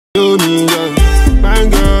show me your, fine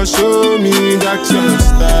girl, show me that your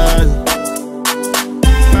style.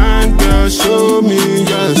 Fine girl, show me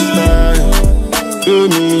your style. Show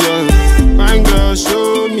me your, fine girl,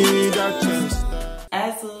 show me that your style.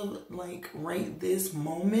 As of like right this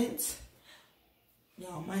moment,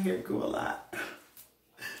 y'all, my hair grew a lot.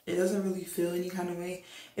 It doesn't really feel any kind of way.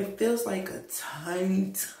 It feels like a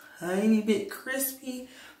tiny bit crispy,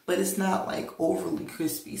 but it's not like overly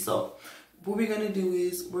crispy. So what we're gonna do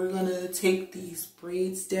is we're gonna take these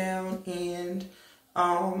braids down and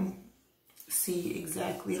see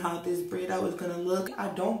exactly how this braid out is gonna look. I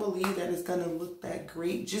don't believe that it's gonna look that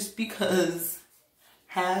great just because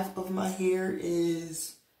half of my hair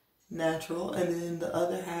is natural and then the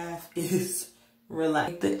other half is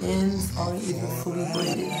relaxed. The ends aren't even fully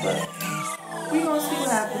braided, but we're gonna see what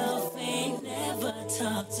happens. Never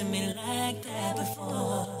talked to me like that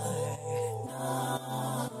before.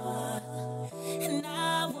 And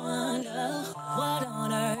I wonder what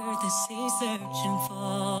on earth is he searching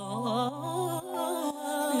for?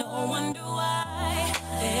 No wonder why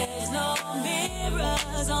there's no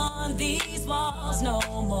mirrors on these walls no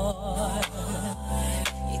more.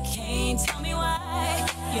 You can't tell me why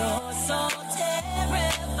you're so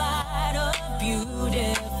terrified of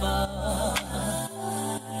beautiful.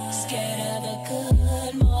 Scared of the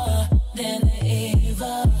good more than the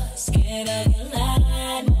evil. Scared of your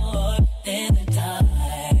light more than the dark.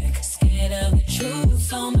 Scared of the truth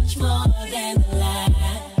so much more than the lie.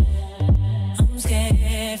 I'm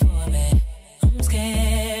scared for me. I'm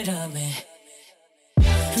scared of me.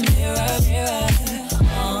 Mirror, mirror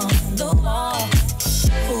on the wall,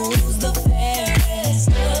 who's the fairest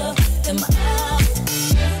of them all?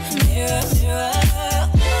 Mirror, mirror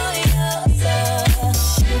on your side,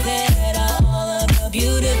 that are all of the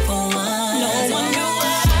beautiful ones. No wonder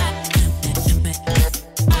why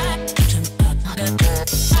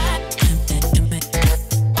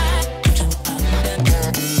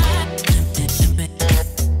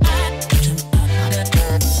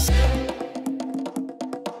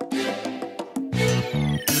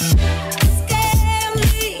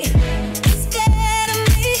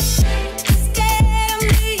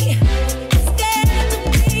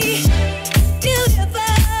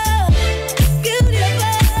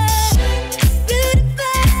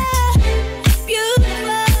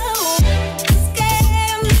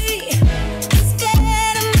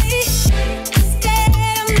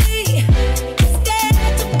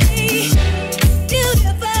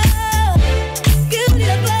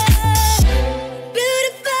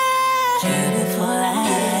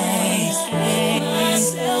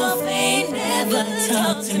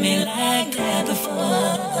talk to me like that before.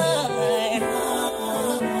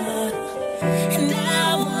 And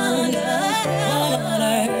I wonder what on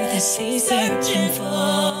earth is he searching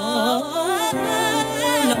for?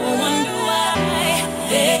 No wonder why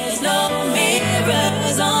there's no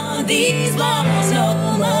mirrors on these walls no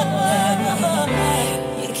more.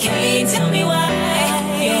 You can't tell me why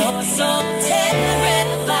you're so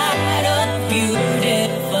terrified of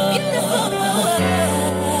beautiful.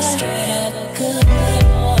 Scared of the good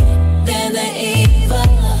more than the evil.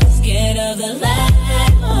 Scared of the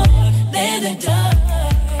light more than the dark.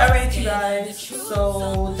 Alright, you guys,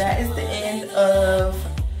 so that is the end of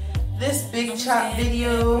this big chop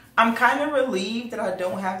video. I'm kind of relieved that I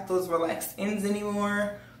don't have those relaxed ends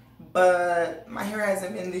anymore, but my hair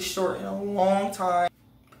hasn't been this short in a long time.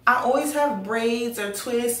 I always have braids or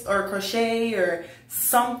twists or crochet or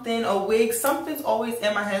something, a wig, something's always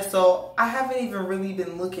in my head, so I haven't even really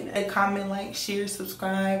been looking at it. Comment, like, share,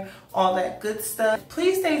 subscribe, all that good stuff.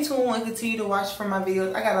 Please stay tuned and continue to watch for my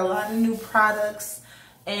videos. I got a lot of new products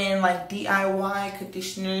and like DIY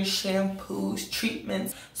conditioners, shampoos,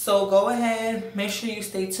 treatments. So go ahead, make sure you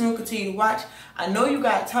stay tuned, continue to watch. I know you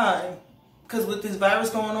got time because with this virus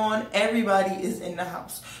going on, everybody is in the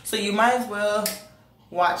house. So you might as well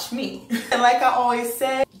watch me. And like I always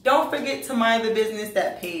say, don't forget to mind the business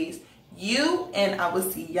that pays you, and I will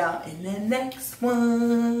see y'all in the next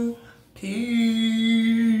one. Peace.